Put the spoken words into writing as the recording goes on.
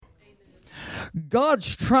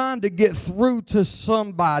God's trying to get through to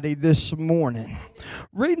somebody this morning.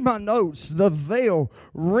 Read my notes. The veil,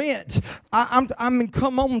 rent. I mean,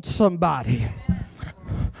 come on, somebody.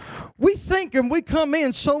 We think, and we come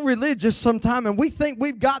in so religious sometime, and we think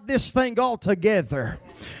we've got this thing all together.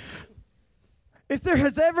 If there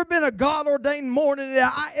has ever been a God-ordained morning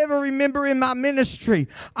that I ever remember in my ministry,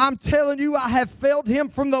 I'm telling you, I have felt Him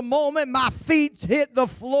from the moment my feet hit the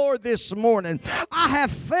floor this morning. I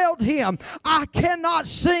have felt Him. I cannot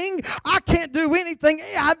sing. I can't do anything.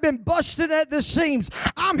 I've been busted at the seams.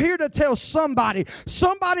 I'm here to tell somebody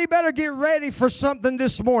better get ready for something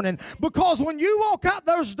this morning, because when you walk out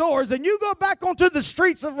those doors and you go back onto the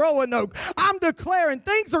streets of Roanoke, I'm declaring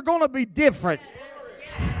things are going to be different.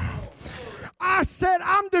 I said,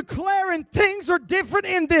 I'm declaring things are different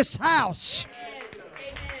in this house.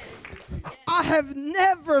 I have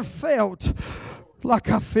never felt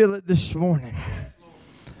like I feel it this morning.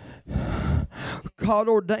 God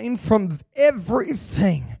ordained from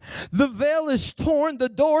everything. The veil is torn, the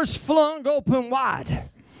doors flung open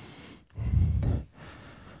wide.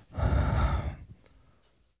 I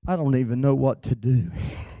don't even know what to do.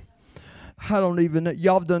 I don't even know.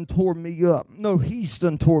 Y'all done tore me up. No, He's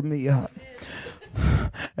done tore me up.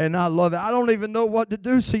 And I love it. I don't even know what to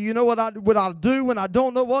do. So you know what I'll do when I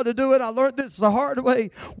don't know what to do? And I learned this the hard way.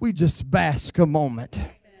 We just bask a moment.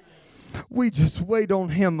 We just wait on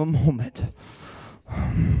Him a moment.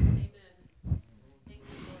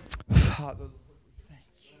 Father, thank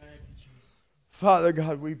you. Father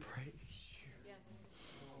God, we praise you.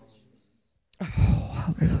 Oh,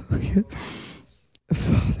 hallelujah.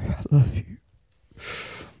 Father, I love you.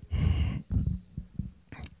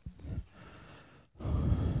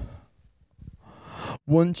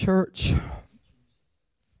 One church,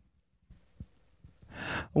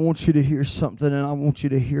 I want you to hear something, and I want you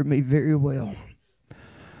to hear me very well.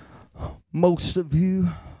 Most of you,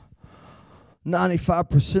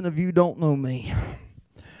 95% of you don't know me.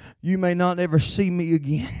 You may not ever see me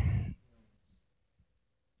again.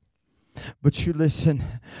 But you listen,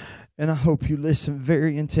 and I hope you listen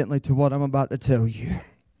very intently to what I'm about to tell you.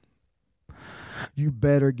 You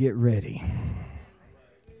better get ready.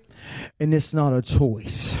 And it's not a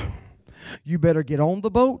choice. You better get on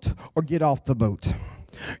the boat or get off the boat.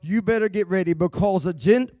 You better get ready, because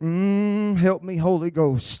help me, Holy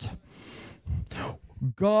Ghost.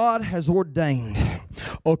 God has ordained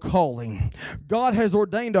a calling. God has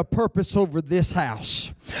ordained a purpose over this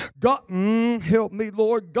house. God, help me,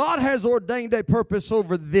 Lord. God has ordained a purpose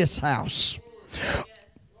over this house.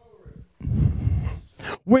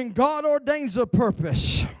 When God ordains a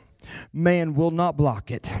purpose, man will not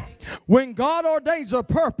block it. When God ordains a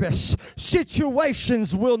purpose,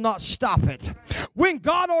 situations will not stop it. When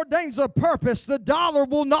God ordains a purpose, the dollar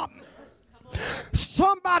will not.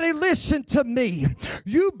 Somebody listen to me.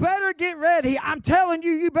 You better get ready. I'm telling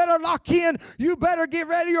you, you better lock in. You better get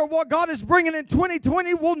ready, or what God is bringing in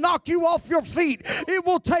 2020 will knock you off your feet. It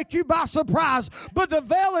will take you by surprise. But the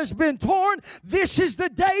veil has been torn. This is the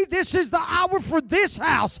day. This is the hour for this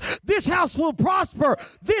house. This house will prosper.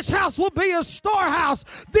 This house will be a storehouse.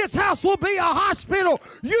 This house will be a hospital.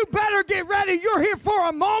 You better get ready. You're here for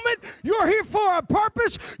a moment. You're here for a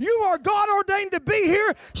purpose. You are God ordained to be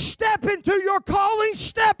here. Step into your calling.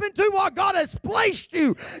 Step into what God has placed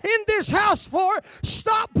you in this house for.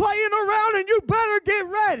 Stop playing around, and you better get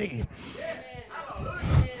ready.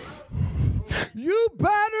 You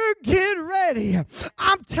better get ready.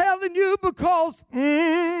 I'm telling you, because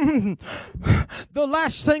the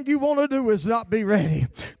last thing you want to do is not be ready,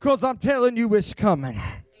 because I'm telling you, it's coming.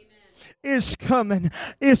 It's coming.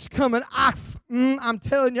 It's coming. I'm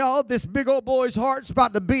telling y'all, this big old boy's heart's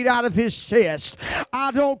about to beat out of his chest.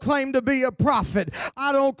 I don't claim to be a prophet.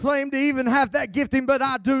 I don't claim to even have that gifting, but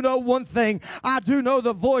I do know one thing. I do know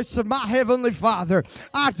the voice of my Heavenly Father.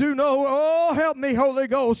 I do know, oh, help me, Holy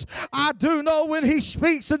Ghost. I do know when He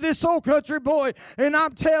speaks to this old country boy, and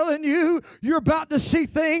I'm telling you, you're about to see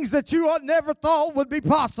things that you never thought would be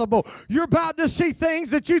possible. You're about to see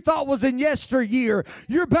things that you thought was in yesteryear.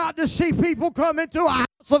 You're about to see people come into a house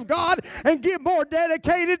of God and get more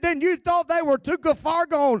dedicated than you thought they were too far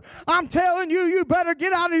gone. I'm telling you, you better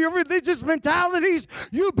get out of your religious mentalities.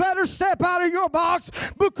 You better step out of your box,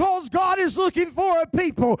 because God is looking for a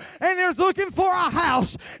people, and is looking for a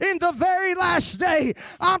house in the very last day.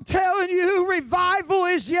 I'm telling you, revival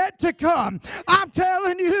is yet to come. I'm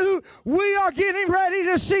telling you, we are getting ready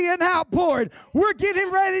to see an outpouring. We're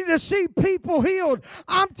getting ready to see people healed.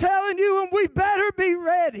 I'm telling you, and we better be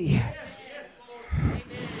ready.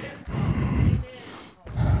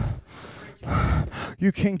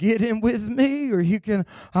 You can get in with me, or you can,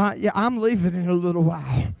 I'm leaving in a little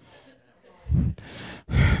while.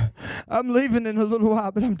 I'm leaving in a little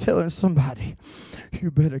while, but I'm telling somebody,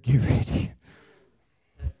 you better get ready.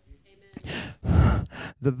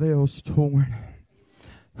 The veil's torn.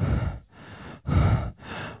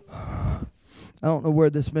 I don't know where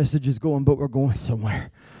this message is going, but we're going somewhere.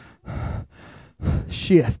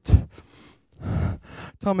 Shift.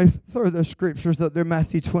 Tommy, throw those scriptures up there,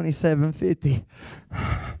 Matthew 27:50.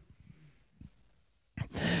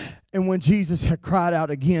 And when Jesus had cried out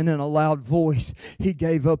again in a loud voice, he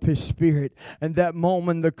gave up his spirit. And that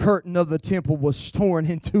moment, the curtain of the temple was torn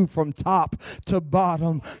in two from top to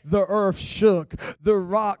bottom. The earth shook. The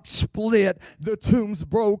rock split. The tombs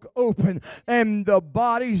broke open. And the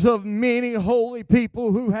bodies of many holy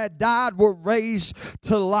people who had died were raised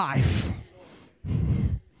to life.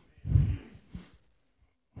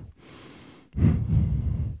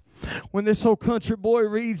 When this old country boy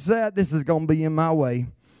reads that, this is going to be in my way.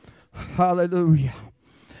 Hallelujah.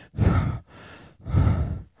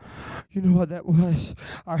 You know what that was?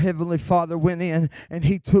 Our Heavenly Father went in and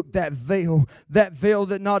he took that veil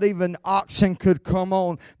that not even oxen could come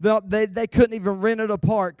on. They couldn't even rent it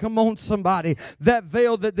apart. Come on, somebody. That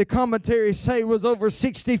veil that the commentaries say was over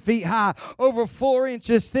 60 feet high, over 4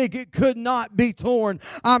 inches thick. It could not be torn.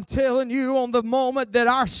 I'm telling you, on the moment that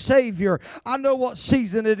our Savior, I know what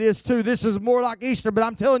season it is too. This is more like Easter, but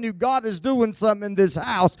I'm telling you, God is doing something in this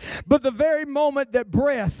house. But the very moment that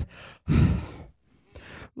breath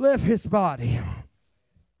left his body.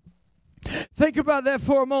 Think about that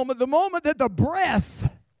for a moment. The moment that the breath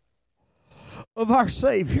of our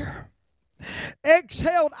Savior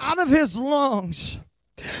exhaled out of his lungs,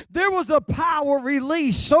 there was a power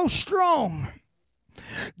released so strong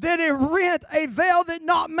that it rent a veil that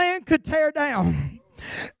not man could tear down.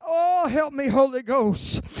 Oh, help me, Holy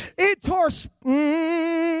Ghost. It tore,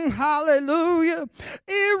 hallelujah.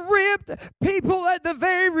 It ripped people at the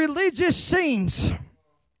very religious seams.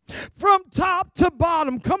 From top to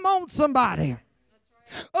bottom. Come on, somebody.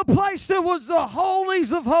 A place that was the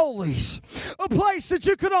holies of holies. A place that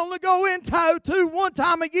you could only go into one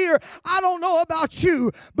time a year. I don't know about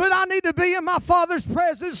you, but I need to be in my Father's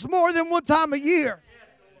presence more than one time a year.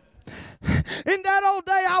 In that old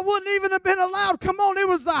day, I wouldn't even have been allowed. Come on, it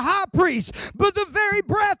was the high priest. But the very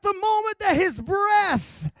breath, the moment that his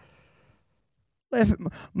breath left,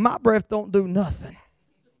 my breath don't do nothing.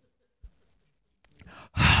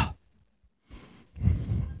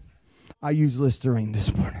 I use Listerine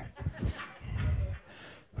this morning.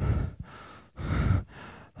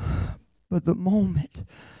 But the moment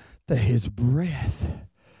that his breath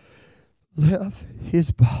left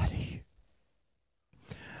his body,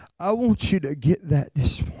 I want you to get that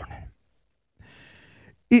this morning.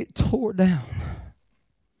 It tore down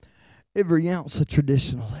every ounce of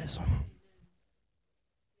traditionalism.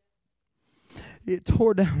 It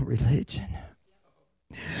tore down religion.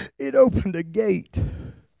 It opened a gate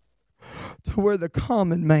to where the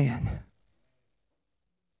common man,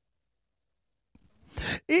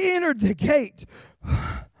 it entered the gate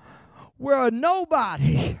where a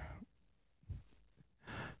nobody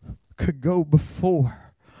could go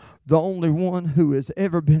before the only one who has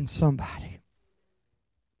ever been somebody.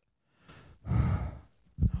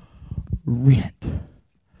 Rent.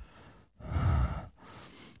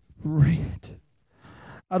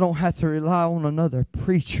 I don't have to rely on another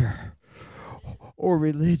preacher or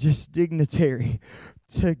religious dignitary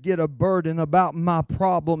to get a burden about my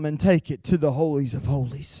problem and take it to the holies of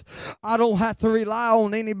holies. I don't have to rely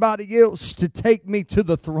on anybody else to take me to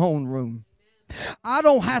the throne room. I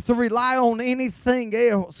don't have to rely on anything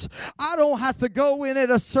else. I don't have to go in at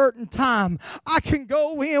a certain time. I can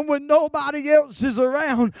go in when nobody else is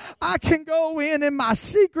around. I can go in my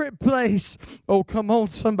secret place. Oh, come on,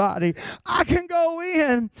 somebody. I can go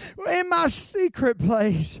in my secret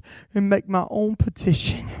place and make my own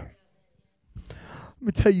petition. Let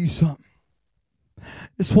me tell you something.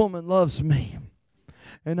 This woman loves me,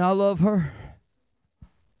 and I love her.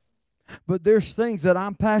 But there's things that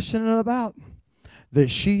I'm passionate about that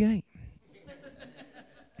she ain't.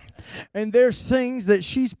 And there's things that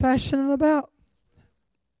she's passionate about.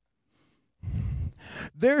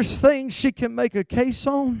 There's things she can make a case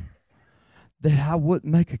on that I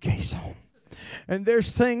wouldn't make a case on. And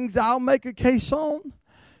there's things I'll make a case on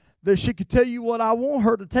that she could tell you what I want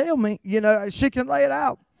her to tell me. You know, she can lay it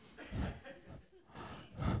out.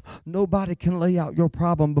 Nobody can lay out your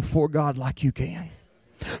problem before God like you can.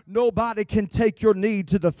 Nobody can take your need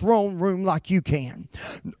to the throne room like you can.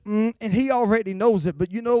 And He already knows it.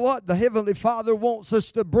 But you know what? The Heavenly Father wants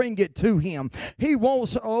us to bring it to Him. He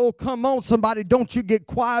wants, oh, come on, somebody, don't you get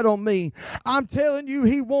quiet on me. I'm telling you,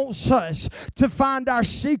 He wants us to find our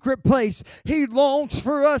secret place. He longs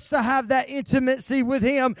for us to have that intimacy with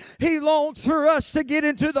Him. He longs for us to get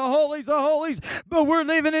into the holies of holies. But we're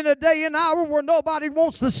living in a day and hour where nobody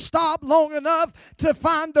wants to stop long enough to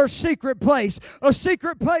find their secret place. A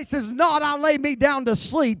secret place is not, I lay me down to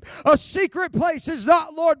sleep. A secret place is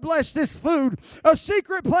not, Lord, bless this food. A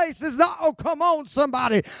secret place is not, oh, come on,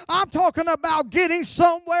 somebody. I'm talking about getting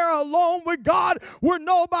somewhere alone with God where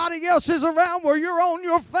nobody else is around, where you're on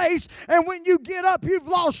your face, and when you get up, you've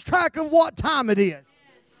lost track of what time it is.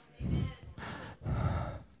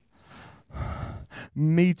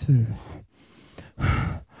 Me too.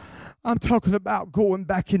 I'm talking about going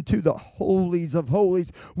back into the holies of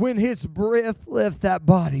holies. When His breath left that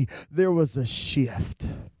body, there was a shift.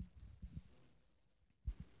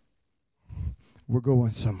 We're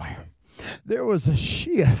going somewhere. There was a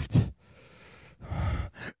shift.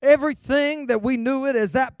 Everything that we knew it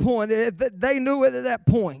as that point, they knew it at that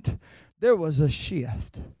point. There was a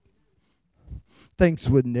shift. Things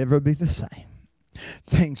would never be the same.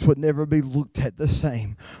 Things would never be looked at the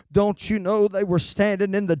same. Don't you know they were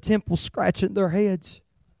standing in the temple scratching their heads?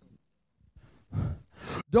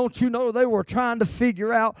 Don't you know they were trying to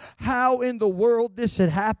figure out how in the world this had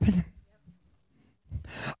happened?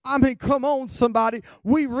 I mean, come on, somebody.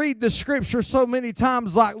 We read the scripture so many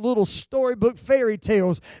times like little storybook fairy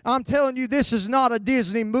tales. I'm telling you, this is not a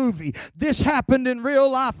Disney movie. This happened in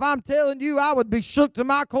real life. I'm telling you, I would be shook to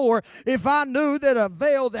my core if I knew that a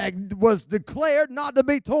veil that was declared not to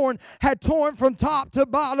be torn had torn from top to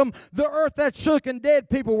bottom. The earth that shook and dead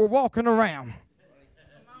people were walking around.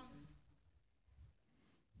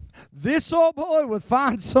 This old boy would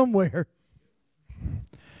find somewhere.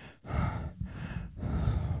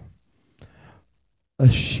 A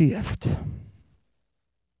shift.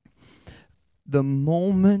 The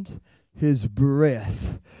moment his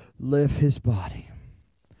breath left his body,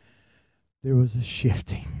 there was a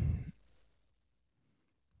shifting.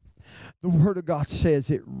 The Word of God says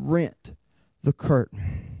it rent the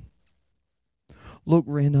curtain. Look,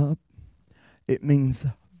 rent up. It means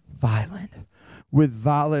violent. With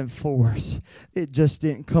violent force. It just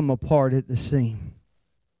didn't come apart at the seam.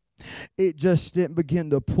 It just didn't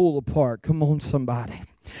begin to pull apart. Come on, somebody.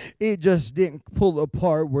 It just didn't pull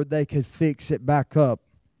apart where they could fix it back up.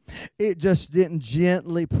 It just didn't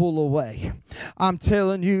gently pull away. I'm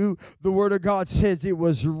telling you, the Word of God says it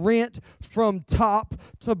was rent from top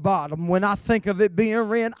to bottom. When I think of it being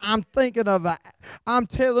rent, I'm thinking of I'm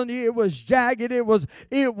telling you, it was jagged. It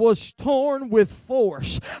was torn with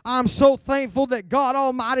force. I'm so thankful that God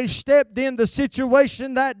Almighty stepped in the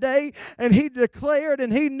situation that day, and He declared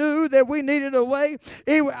and He knew that we needed a way.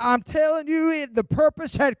 I'm telling you, the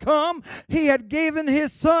purpose had come. He had given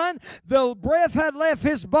His Son. The breath had left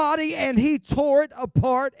His body, and He tore it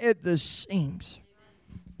apart at the seams.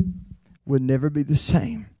 Would never be the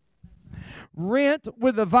same. Rent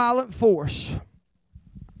with a violent force.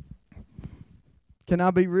 Can I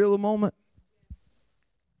be real a moment?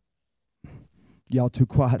 Y'all too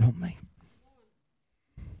quiet on me.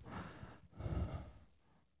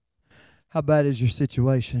 How bad is your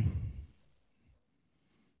situation?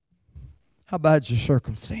 How bad is your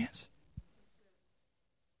circumstance?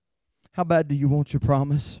 How bad do you want your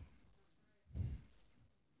promise?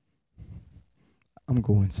 I'm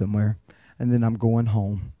going somewhere, and then I'm going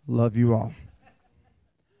home. Love you all.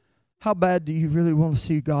 How bad do you really want to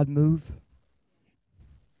see God move?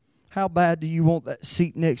 How bad do you want that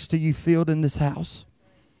seat next to you filled in this house?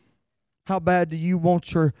 How bad do you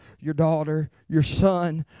want your daughter, your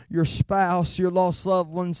son, your spouse, your lost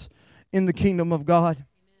loved ones in the kingdom of God?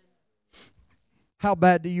 How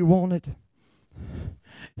bad do you want it?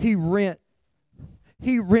 He rent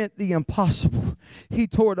the impossible. He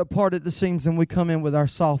tore it apart at the seams, and we come in with our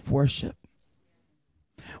soft worship.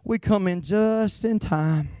 We come in just in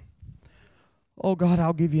time. Oh God,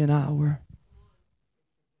 I'll give you an hour.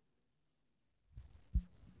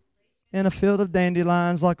 In a field of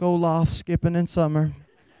dandelions like Olaf skipping in summer.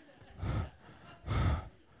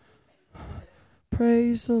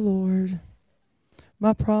 Praise the Lord.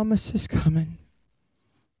 My promise is coming.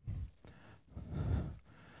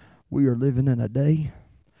 We are living in a day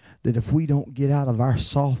that if we don't get out of our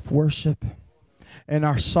soft worship and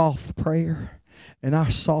our soft prayer and our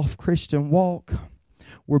soft Christian walk,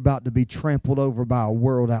 we're about to be trampled over by a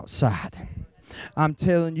world outside. I'm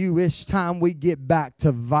telling you, it's time we get back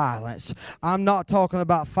to violence. I'm not talking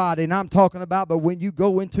about fighting. I'm talking about, but when you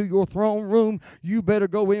go into your throne room, you better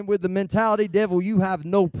go in with the mentality, devil, you have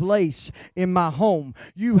no place in my home.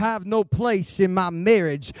 You have no place in my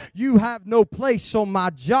marriage. You have no place on my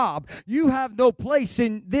job. You have no place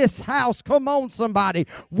in this house. Come on, somebody.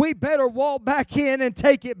 We better walk back in and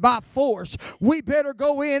take it by force. We better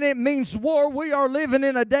go in. It means war. We are living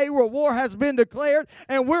in a day where war has been declared,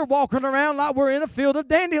 and we're walking around like we're in a field of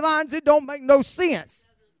dandelions. It don't make no sense.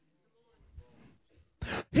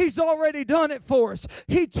 He's already done it for us.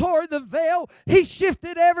 He tore the veil. He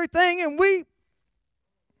shifted everything, and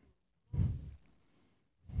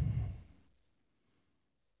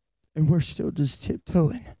we're still just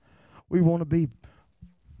tiptoeing. We want to be.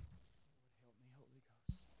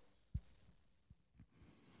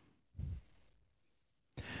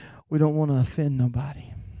 We don't want to offend nobody.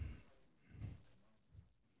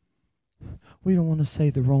 We don't want to say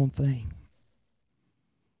the wrong thing.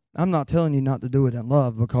 I'm not telling you not to do it in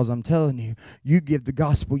love, because I'm telling you, you give the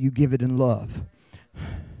gospel, you give it in love.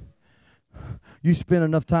 You spend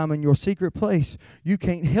enough time in your secret place, you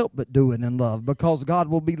can't help but do it in love, because God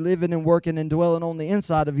will be living and working and dwelling on the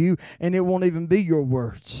inside of you, and it won't even be your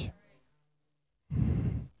words.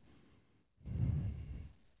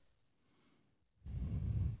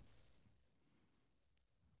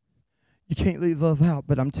 You can't leave love out,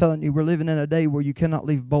 but I'm telling you, we're living in a day where you cannot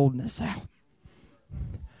leave boldness out.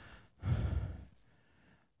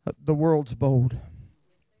 The world's bold.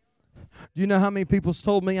 Do you know how many people's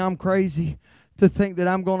told me I'm crazy to think that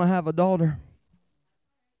I'm going to have a daughter?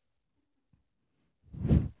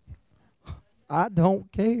 I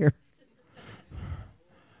don't care.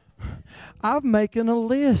 I'm making a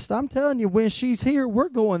list. I'm telling you, when she's here, we're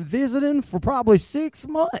going visiting for probably 6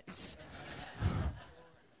 months.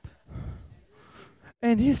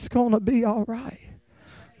 And it's going to be all right.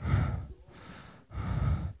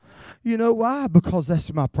 You know why? Because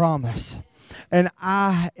that's my promise. And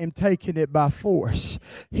I am taking it by force.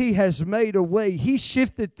 He has made a way. He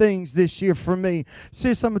shifted things this year for me.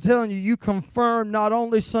 Sis, I'm telling you, you confirmed not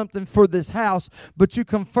only something for this house, but you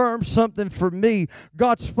confirmed something for me.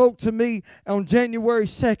 God spoke to me on January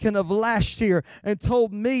 2nd of last year and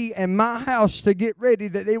told me and my house to get ready,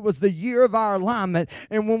 that it was the year of our alignment.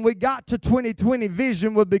 And when we got to 2020,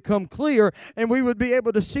 vision would become clear and we would be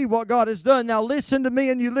able to see what God has done. Now listen to me,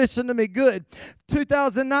 and you listen to me good.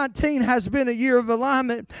 2019 has been a year of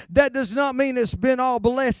alignment. That does not mean it's been all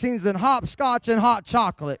blessings and hopscotch and hot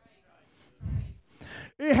chocolate.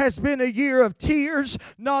 It has been a year of tears,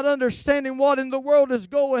 not understanding what in the world is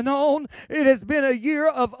going on. It has been a year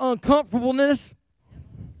of uncomfortableness.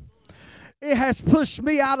 It has pushed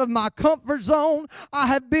me out of my comfort zone. I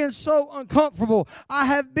have been so uncomfortable. I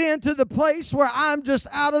have been to the place where I'm just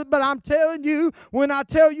out of it. But I'm telling you, when I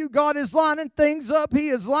tell you God is lining things up, He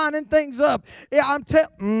is lining things up.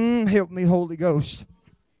 Help me, Holy Ghost.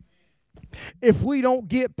 If we don't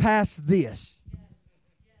get past this,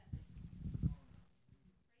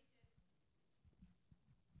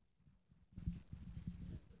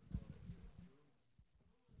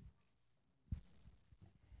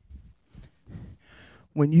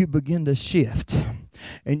 when you begin to shift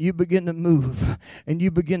and you begin to move and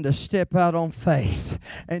you begin to step out on faith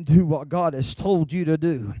and do what God has told you to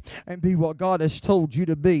do and be what God has told you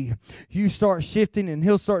to be, you start shifting and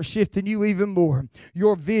He'll start shifting you even more.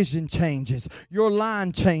 Your vision changes. Your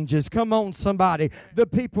line changes. Come on, somebody. The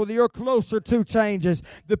people that you're closer to changes.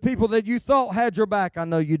 The people that you thought had your back, I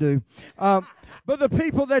know you do. But the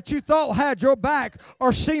people that you thought had your back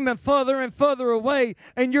are seeming further and further away,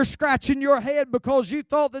 and you're scratching your head because you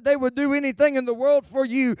thought that they would do anything in the world for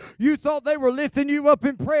you. You thought they were lifting you up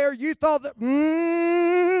in prayer. You thought that,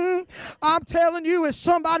 I'm telling you, is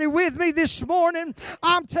somebody with me this morning?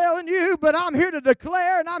 I'm telling you, but I'm here to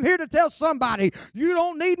declare and I'm here to tell somebody, you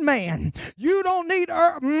don't need man. You don't need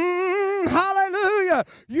hallelujah.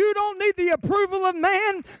 You don't need the approval of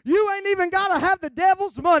man. You ain't even got to have the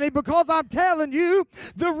devil's money, because I'm telling you,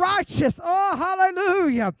 the righteous, oh,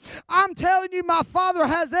 hallelujah. I'm telling you, my Father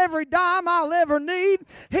has every dime I'll ever need.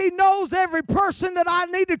 He knows every person that I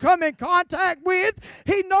need to come in contact with.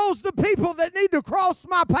 He knows the people that need to cross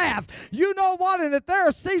my path. You know what? And if they're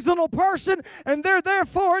a seasonal person and they're there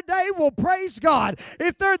for a day, we'll praise God.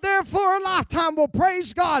 If they're there for a lifetime, we'll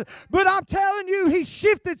praise God. But I'm telling you, He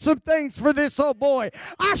shifted some things for this old boy.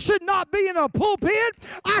 I should not be in a pulpit.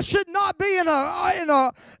 I should not be in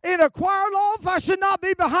a choir loft. I should not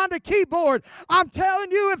be behind a keyboard. I'm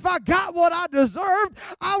telling you, if I got what I deserved,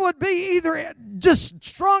 I would be either just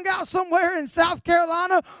strung out somewhere in South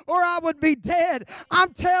Carolina or I would be dead.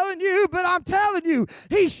 I'm telling you, but I'm telling telling you,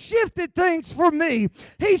 He shifted things for me.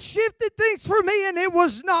 He shifted things for me, and it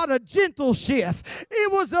was not a gentle shift.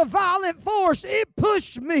 It was a violent force. It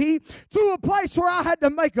pushed me to a place where I had to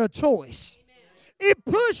make a choice. It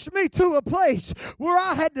pushed me to a place where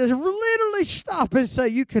I had to literally stop and say,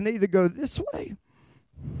 you can either go this way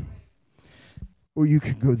or you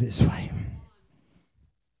can go this way.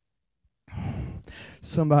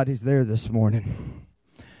 Somebody's there this morning.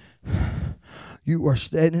 You are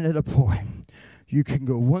standing at a point. You can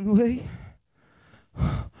go one way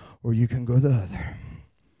or you can go the other.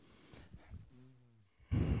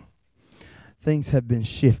 Things have been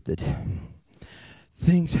shifted.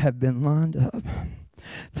 Things have been lined up.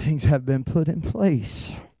 Things have been put in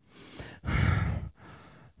place.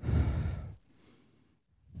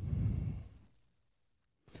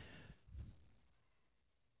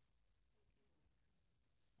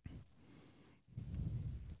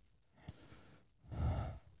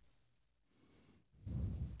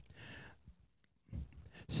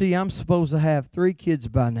 See, I'm supposed to have 3 kids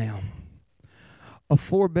by now, a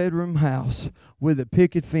 4-bedroom house with a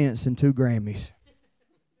picket fence and 2 Grammys.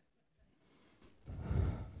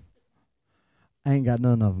 I ain't got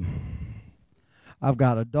none of them. I've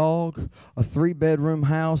got a dog, a 3-bedroom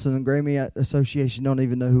house, and the Grammy Association don't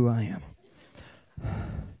even know who I am.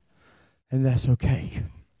 And that's okay.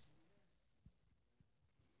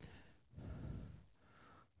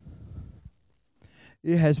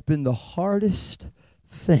 It has been the hardest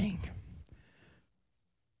thing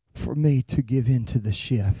for me to give in to the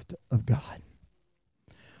shift of God.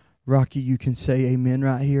 Rocky, you can say amen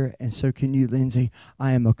right here, and so can you, Lindsay.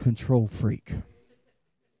 I am a control freak.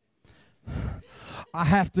 I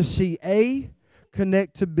have to see A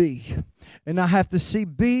connect to B, and I have to see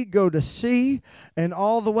B go to C and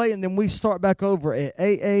all the way, and then we start back over at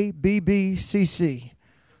AA, BB, CC.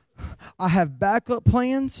 I have backup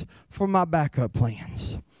plans for my backup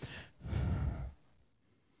plans.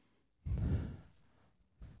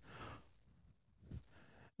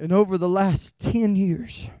 And over the last 10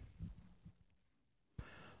 years,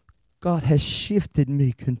 God has shifted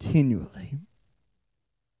me continually.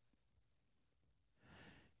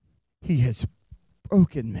 He has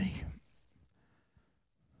broken me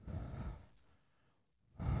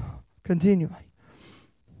continually,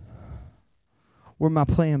 where my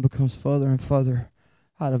plan becomes further and further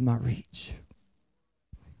out of my reach.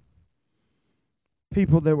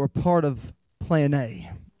 People that were part of Plan A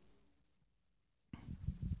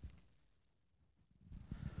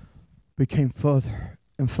became further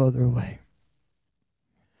and further away.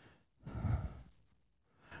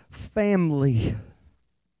 Family,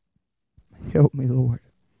 help me, Lord.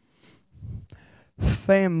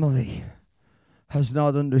 Family has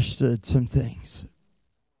not understood some things.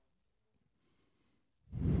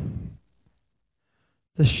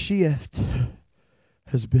 The shift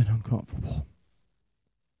has been uncomfortable.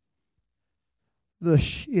 The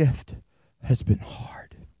shift has been hard.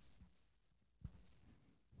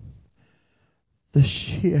 The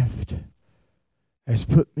shift has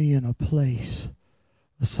put me in a place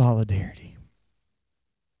of solidarity.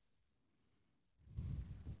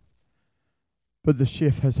 But the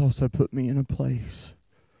shift has also put me in a place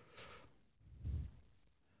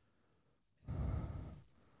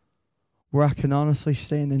where I can honestly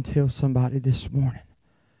stand and tell somebody this morning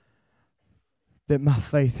that my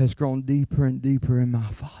faith has grown deeper and deeper in my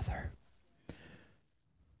Father.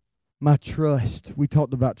 My trust, we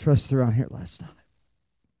talked about trust around here last night.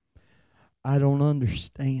 I don't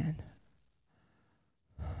understand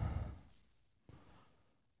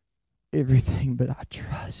everything, but I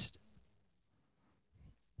trust.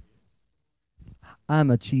 I'm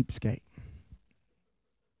a cheapskate.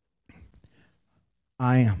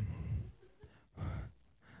 I am.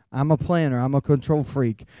 I'm a planner. I'm a control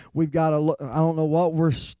freak. We've got to, I don't know what we're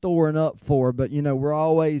storing up for, but, we're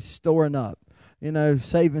always storing up.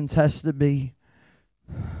 Savings has to be.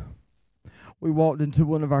 We walked into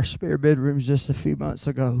one of our spare bedrooms just a few months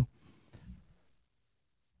ago.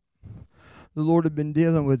 The Lord had been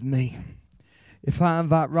dealing with me. If I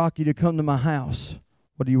invite Rocky to come to my house,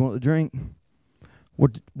 what do you want to drink?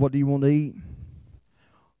 What do you want to eat?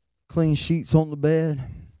 Clean sheets on the bed.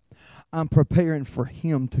 I'm preparing for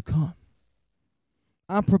him to come.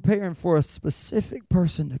 I'm preparing for a specific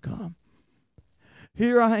person to come.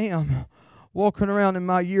 Here I am, walking around in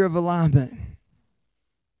my year of alignment,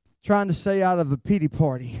 trying to stay out of a pity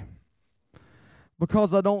party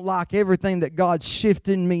because I don't like everything that God's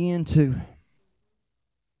shifting me into.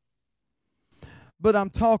 But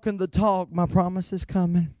I'm talking the talk. My promise is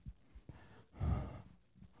coming.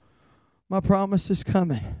 My promise is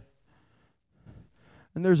coming.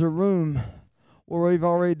 And there's a room where we've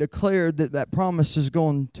already declared that that promise is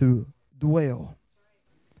going to dwell.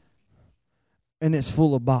 And it's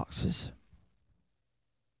full of boxes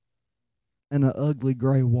and an ugly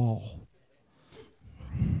gray wall.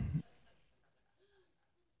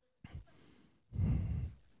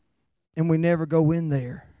 And we never go in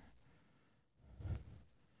there.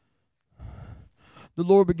 The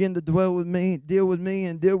Lord began to deal with me,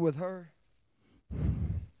 and deal with her.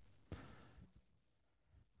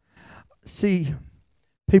 See,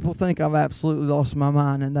 people think I've absolutely lost my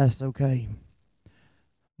mind, and that's okay.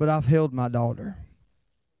 But I've held my daughter.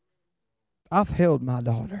 I've held my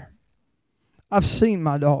daughter. I've seen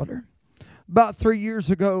my daughter. About 3 years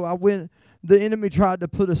ago, the enemy tried to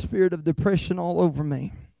put a spirit of depression all over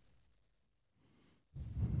me.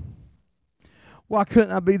 Why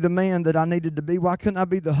couldn't I be the man that I needed to be? Why couldn't I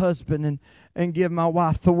be the husband and give my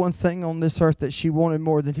wife the one thing on this earth that she wanted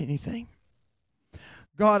more than anything?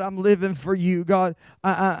 God, I'm living for you. God,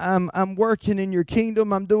 I'm working in your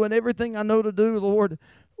kingdom. I'm doing everything I know to do. Lord,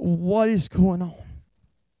 what is going on?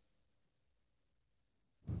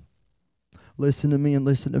 Listen to me and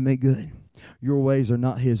listen to me good. Your ways are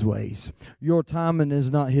not his ways. Your timing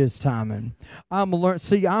is not his timing.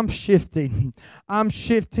 I'm shifting. I'm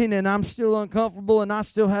shifting and I'm still uncomfortable and I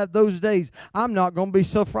still have those days. I'm not going to be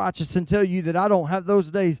self-righteous and tell you that I don't have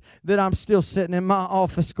those days that I'm still sitting in my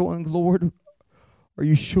office going, Lord, are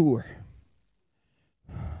you sure?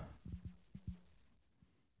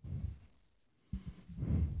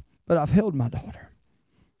 But I've held my daughter.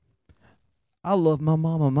 I love my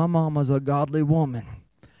mama. My mama's a godly woman.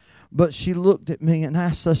 But she looked at me and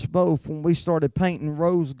asked us both when we started painting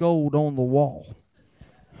rose gold on the wall.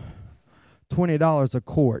 $20 a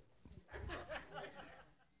quart.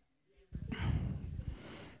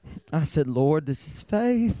 I said, Lord, this is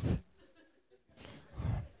faith.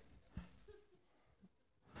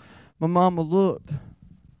 My mama looked.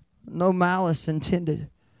 No malice intended.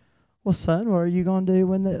 Well, son, what are you going to do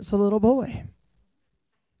when it's a little boy?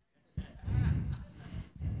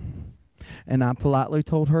 And I politely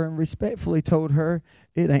told her and respectfully told her,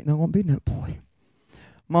 it ain't going to be no boy.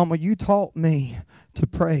 Mama, you taught me to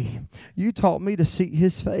pray. You taught me to seek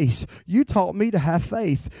his face. You taught me to have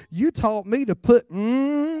faith. You taught me to put,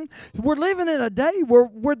 We're living in a day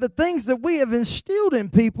where the things that we have instilled in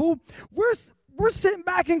people, we're sitting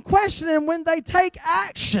back and questioning when they take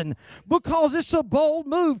action because it's a bold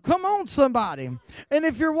move. Come on, somebody. And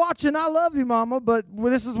if you're watching, I love you, Mama, but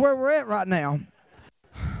this is where we're at right now.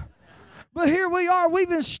 But here we are. We've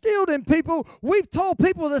instilled in people. We've told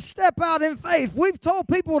people to step out in faith. We've told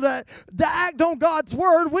people to act on God's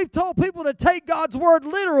word. We've told people to take God's word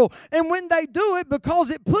literal. And when they do it,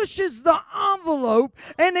 because it pushes the envelope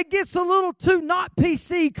and it gets a little too not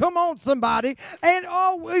PC, come on, somebody, and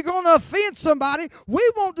we're going to offend somebody, we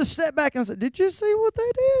want to step back and say, did you see what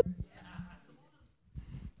they did?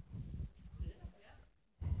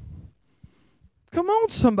 Come on,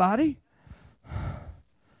 somebody.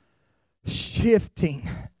 Shifting.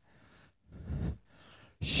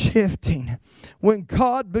 When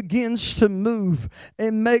God begins to move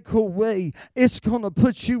and make a way, it's going to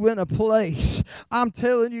put you in a place. I'm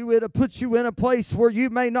telling you, it'll put you in a place where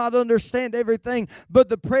you may not understand everything, but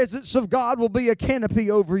the presence of God will be a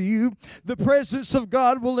canopy over you. The presence of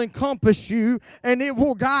God will encompass you, and it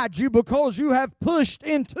will guide you because you have pushed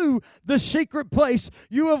into the secret place.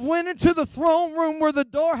 You have went into the throne room where the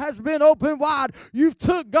door has been opened wide. You've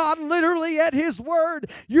took God literally at his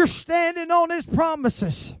word. You're standing on his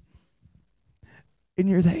promises. And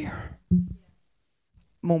you're there.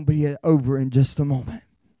 I'm going to be over in just a moment.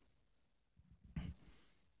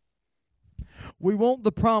 We want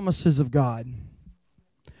the promises of God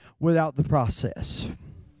without the process.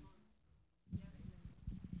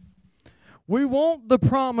 We want the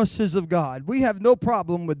promises of God. We have no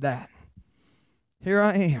problem with that. Here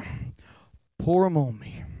I am. Pour them on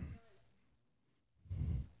me.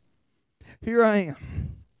 Here I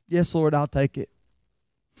am. Yes, Lord, I'll take it.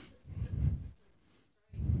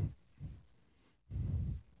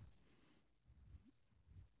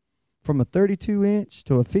 From a 32-inch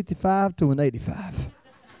to a 55 to an 85.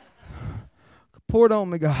 Pour it on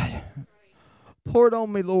me, God. Pour it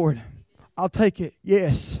on me, Lord. I'll take it.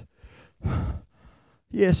 Yes.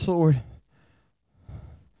 Yes, Lord.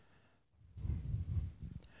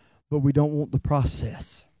 But we don't want the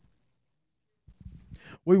process.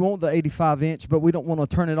 We want the 85-inch, but we don't want to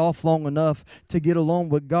turn it off long enough to get along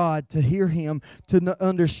with God, to hear him, to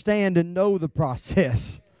understand and know the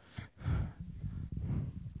process.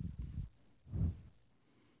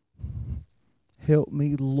 Help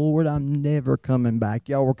me, Lord, I'm never coming back.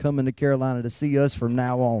 Y'all were coming to Carolina to see us from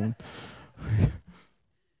now on.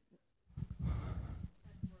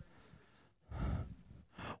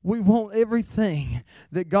 We want everything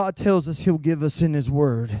that God tells us He'll give us in His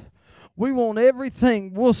Word. We want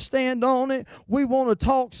everything. We'll stand on it. We want to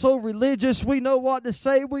talk so religious. We know what to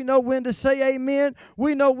say. We know when to say amen.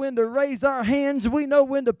 We know when to raise our hands. We know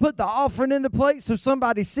when to put the offering in the plate so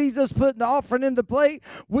somebody sees us putting the offering in the plate.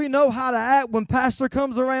 We know how to act when pastor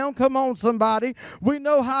comes around. Come on, somebody. We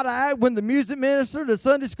know how to act when the music minister, the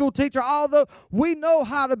Sunday school teacher, we know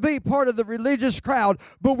how to be part of the religious crowd.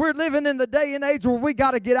 But we're living in the day and age where we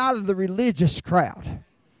got to get out of the religious crowd.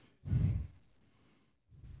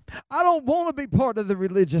 I don't want to be part of the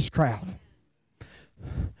religious crowd.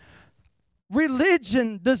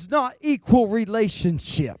 Religion does not equal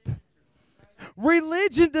relationship.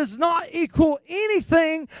 Religion does not equal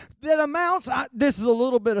anything that amounts, this is a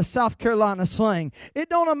little bit of South Carolina slang, it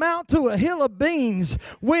don't amount to a hill of beans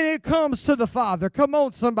when it comes to the Father. Come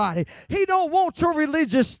on, somebody. He don't want your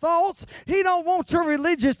religious thoughts. He don't want your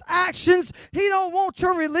religious actions. He don't want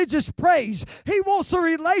your religious praise. He wants a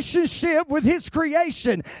relationship with His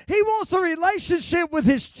creation. He wants a relationship with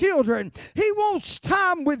His children. He wants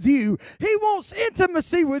time with you. He wants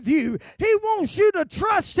intimacy with you. He wants you to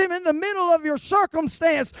trust Him in the middle of your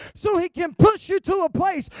circumstance so He can push you to a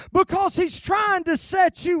place, because He's trying to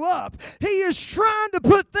set you up. He is trying to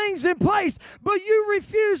put things in place, but you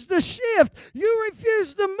refuse to shift. You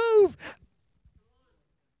refuse to move.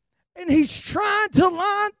 And He's trying to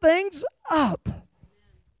line things up.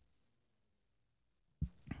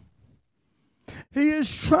 He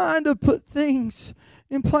is trying to put things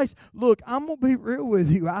in place. Look, I'm going to be real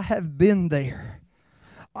with you. I have been there.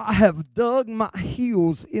 I have dug my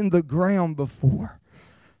heels in the ground before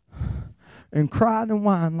and cried and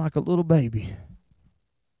whined like a little baby.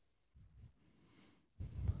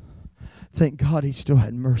 Thank God He still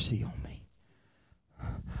had mercy on me.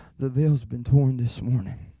 The veil's been torn this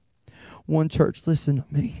morning. One church, listen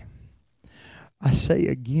to me. I say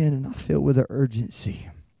again, and I feel with an urgency.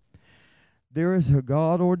 There is a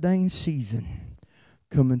God-ordained season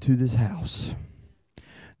coming to this house.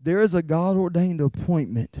 There is a God-ordained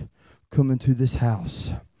appointment coming to this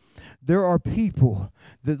house. There are people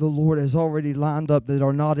that the Lord has already lined up that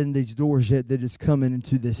are not in these doors yet that is coming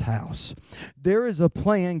into this house. There is a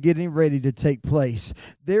plan getting ready to take place.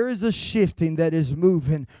 There is a shifting that is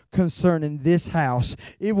moving concerning this house.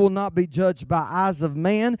 It will not be judged by eyes of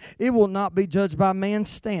man. It will not be judged by man's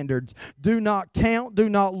standards. Do not count. Do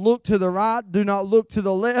not look to the right. Do not look to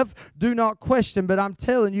the left. Do not question. But I'm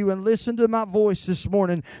telling you, and listen to my voice this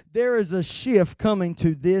morning, there is a shift coming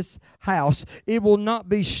to this house. It will not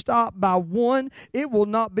be stopped by one. It will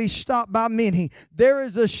not be stopped by many. There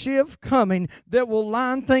is a shift coming that will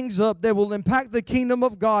line things up, that will impact the kingdom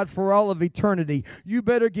of God for all of eternity. You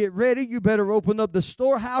better get ready. You better open up the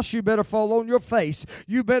storehouse. You better fall on your face.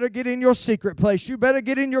 You better get in your secret place. You better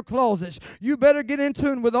get in your closets. You better get in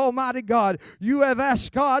tune with Almighty God. You have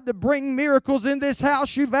asked God to bring miracles in this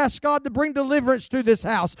house. You've asked God to bring deliverance to this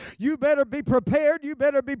house. You better be prepared. You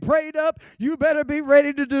better be prayed up. You better be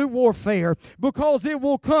ready to do warfare, because it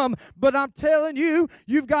will come. But I'm telling you,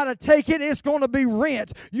 you've got to take it. It's going to be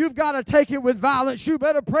rent. You've got to take it with violence. You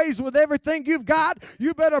better praise with everything you've got.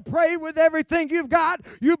 You better pray with everything you've got.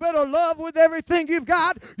 You better love with everything you've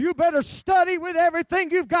got. You better study with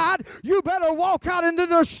everything you've got. You better walk out into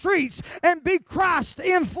the streets and be Christ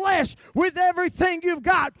in flesh with everything you've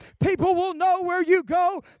got. People will know where you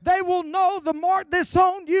go. They will know the mark that's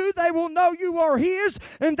on you. They will know you are His,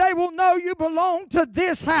 and they will know you belong to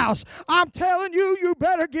this house. I'm telling you, you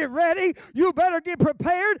better get ready. You better get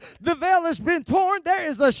prepared. The veil has been torn. There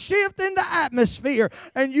is a shift in the atmosphere,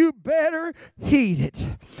 and you better heed it,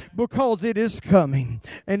 because it is coming,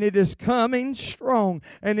 and it is coming strong,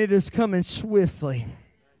 and it is coming swiftly.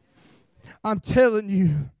 I'm telling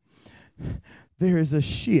you, there is a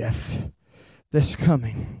shift that's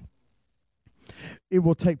coming. It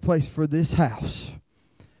will take place for this house,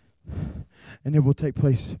 and it will take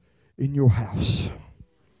place in your house.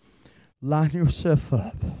 Line yourself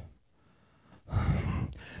up.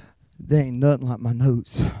 There ain't nothing like my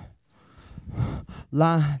notes.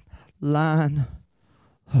 Line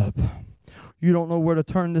up. You don't know where to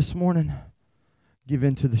turn this morning? Give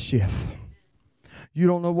in to the shift. You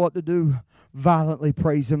don't know what to do? Violently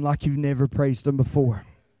praise Him like you've never praised Him before.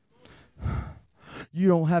 You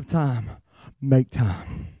don't have time? Make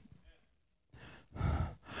time.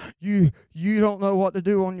 You don't know what to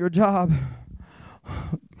do on your job?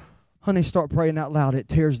 Honey, start praying out loud. It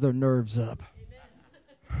tears their nerves up.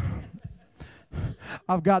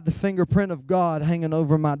 I've got the fingerprint of God hanging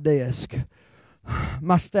over my desk.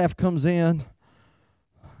 My staff comes in,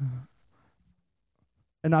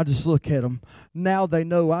 and I just look at them. Now they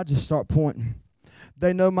know. I just start pointing.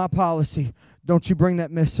 They know my policy. Don't you bring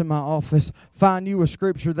that mess in my office. Find you a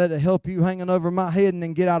scripture that'll help you hanging over my head and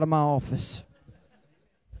then get out of my office.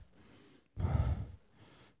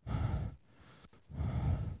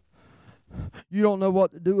 You don't know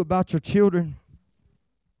what to do about your children.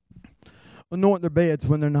 Anoint their beds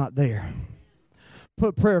when they're not there.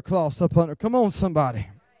 Put prayer cloths up under. Come on, somebody.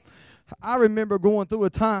 I remember going through a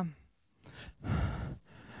time,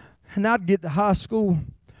 and I'd get to high school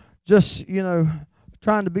just,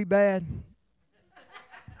 trying to be bad.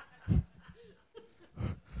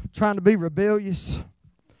 Trying to be rebellious.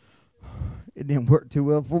 It didn't work too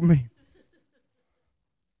well for me.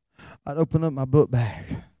 I'd open up my book bag,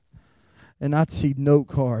 and I'd see note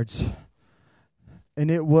cards. And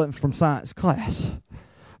it wasn't from science class,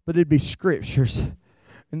 but it'd be scriptures,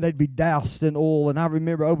 and they'd be doused in oil. And I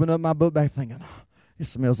remember opening up my book bag thinking, it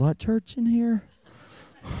smells like church in here.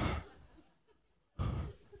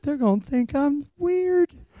 They're going to think I'm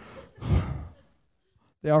weird.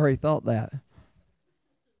 They already thought that.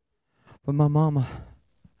 But my mama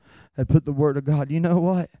had put the word of God. You know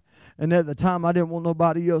what? And at the time, I didn't want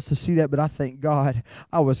nobody else to see that, but I thank God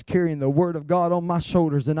I was carrying the word of God on my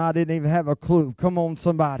shoulders, and I didn't even have a clue. Come on,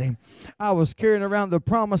 somebody. I was carrying around the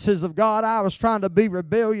promises of God. I was trying to be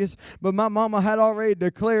rebellious, but my mama had already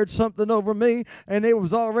declared something over me, and it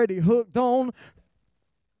was already hooked on.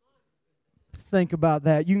 Think about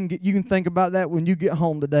that. You can think about that when you get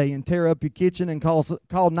home today and tear up your kitchen and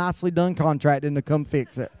call Nicely Done Contracting to come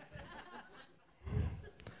fix it.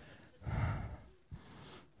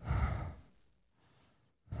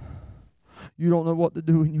 You don't know what to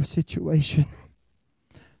do in your situation.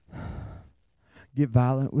 Get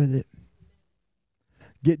violent with it.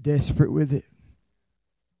 Get desperate with it.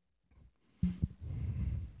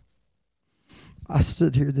 I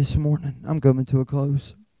stood here this morning. I'm coming to a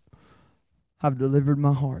close. I've delivered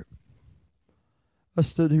my heart. I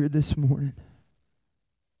stood here this morning,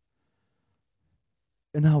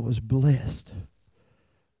 and I was blessed.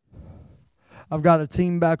 I've got a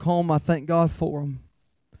team back home. I thank God for them.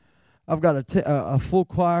 I've got a full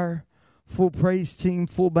choir, full praise team,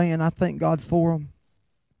 full band. I thank God for them.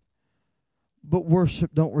 But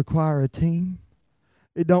worship don't require a team.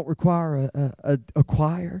 It don't require a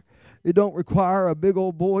choir. It don't require a big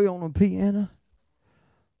old boy on a piano.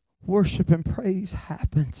 Worship and praise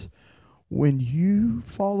happens when you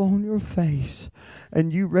fall on your face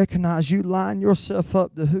and you recognize you line yourself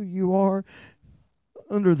up to who you are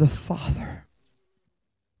under the Father.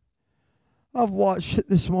 I've watched it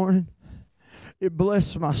this morning. It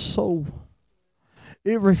blessed my soul.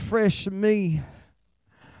 It refreshed me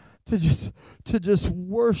to just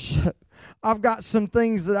worship. I've got some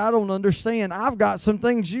things that I don't understand. I've got some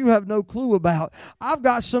things you have no clue about. I've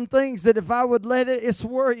got some things that if I would let it, it's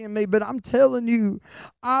worrying me. But I'm telling you,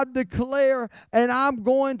 I declare and I'm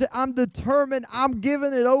determined, I'm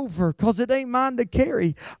giving it over because it ain't mine to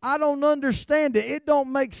carry. I don't understand it. It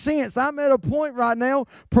don't make sense. I'm at a point right now,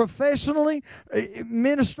 professionally,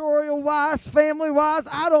 ministerial-wise, family-wise,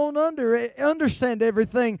 I don't understand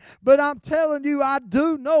everything. But I'm telling you, I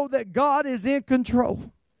do know that God is in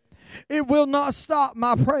control. It will not stop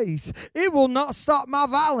my praise. It will not stop my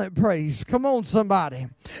violent praise. Come on, somebody.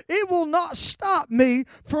 It will not stop me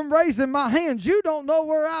from raising my hands. You don't know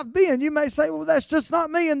where I've been. You may say, well, that's just not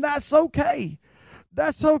me, and that's okay.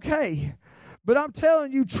 That's okay. But I'm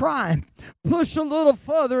telling you, try and push a little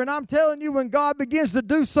further. And I'm telling you, when God begins to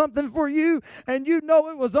do something for you and you know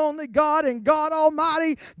it was only God and God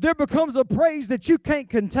Almighty, there becomes a praise that you can't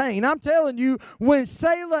contain. I'm telling you, when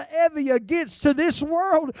Selah Evia gets to this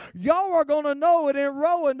world, y'all are going to know it in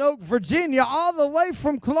Roanoke, Virginia, all the way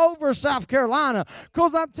from Clover, South Carolina.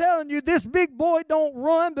 Because I'm telling you, this big boy don't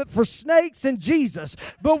run but for snakes and Jesus.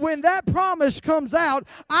 But when that promise comes out,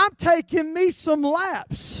 I'm taking me some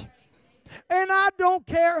laps. And I don't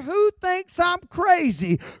care who thinks I'm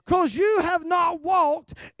crazy, because you have not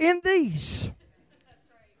walked in these.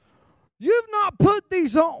 You've not put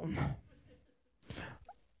these on.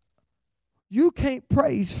 You can't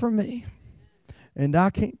praise for me, and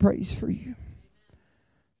I can't praise for you.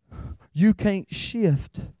 You can't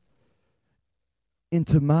shift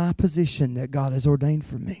into my position that God has ordained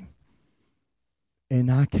for me, and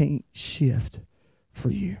I can't shift for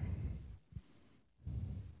you.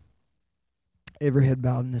 Every head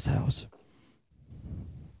bowed in this house.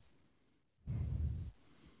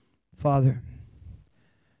 Father,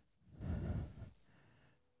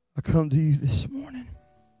 I come to you this morning.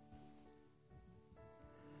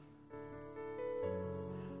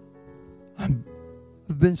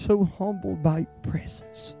 I've been so humbled by your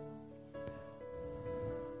presence.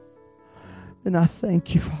 And I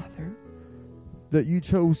thank you, Father, that you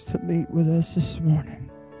chose to meet with us this morning.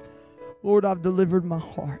 Lord, I've delivered my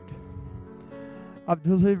heart. I've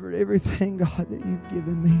delivered everything, God, that you've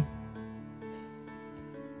given me.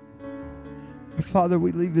 And Father,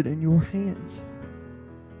 we leave it in your hands.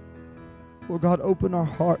 Lord God, open our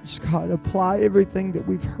hearts, God. Apply everything that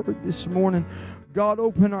we've heard this morning. God,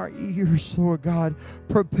 open our ears, Lord God.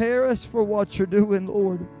 Prepare us for what you're doing,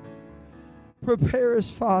 Lord. Prepare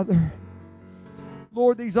us, Father.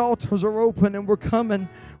 Lord, these altars are open and we're coming.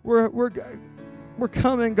 We're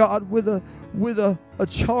coming, God, with a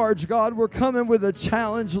charge, God. We're coming with a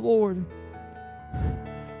challenge, Lord.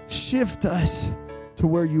 Shift us to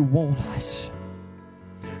where you want us.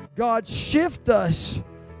 God, shift us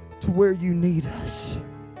to where you need us.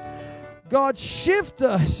 God, shift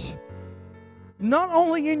us not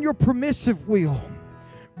only in your permissive will,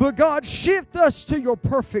 but God, shift us to your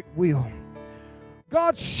perfect will.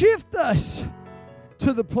 God, shift us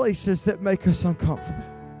to the places that make us uncomfortable.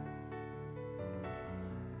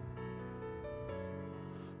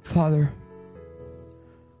 Father,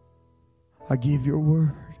 I give your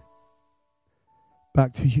word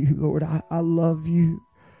back to you, Lord. I love you.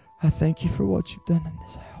 I thank you for what you've done in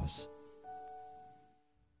this house.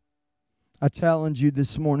 I challenge you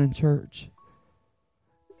this morning, church,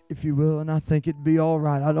 if you will, and I think it'd be all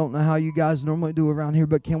right. I don't know how you guys normally do around here,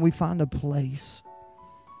 but can we find a place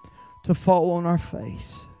to fall on our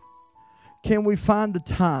face? Can we find a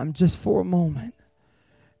time just for a moment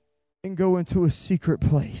and go into a secret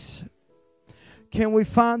place? Can we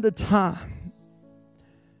find a time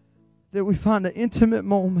that we find an intimate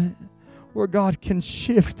moment where God can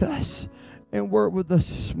shift us and work with us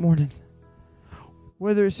this morning?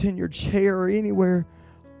 Whether it's in your chair or anywhere,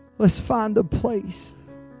 let's find a place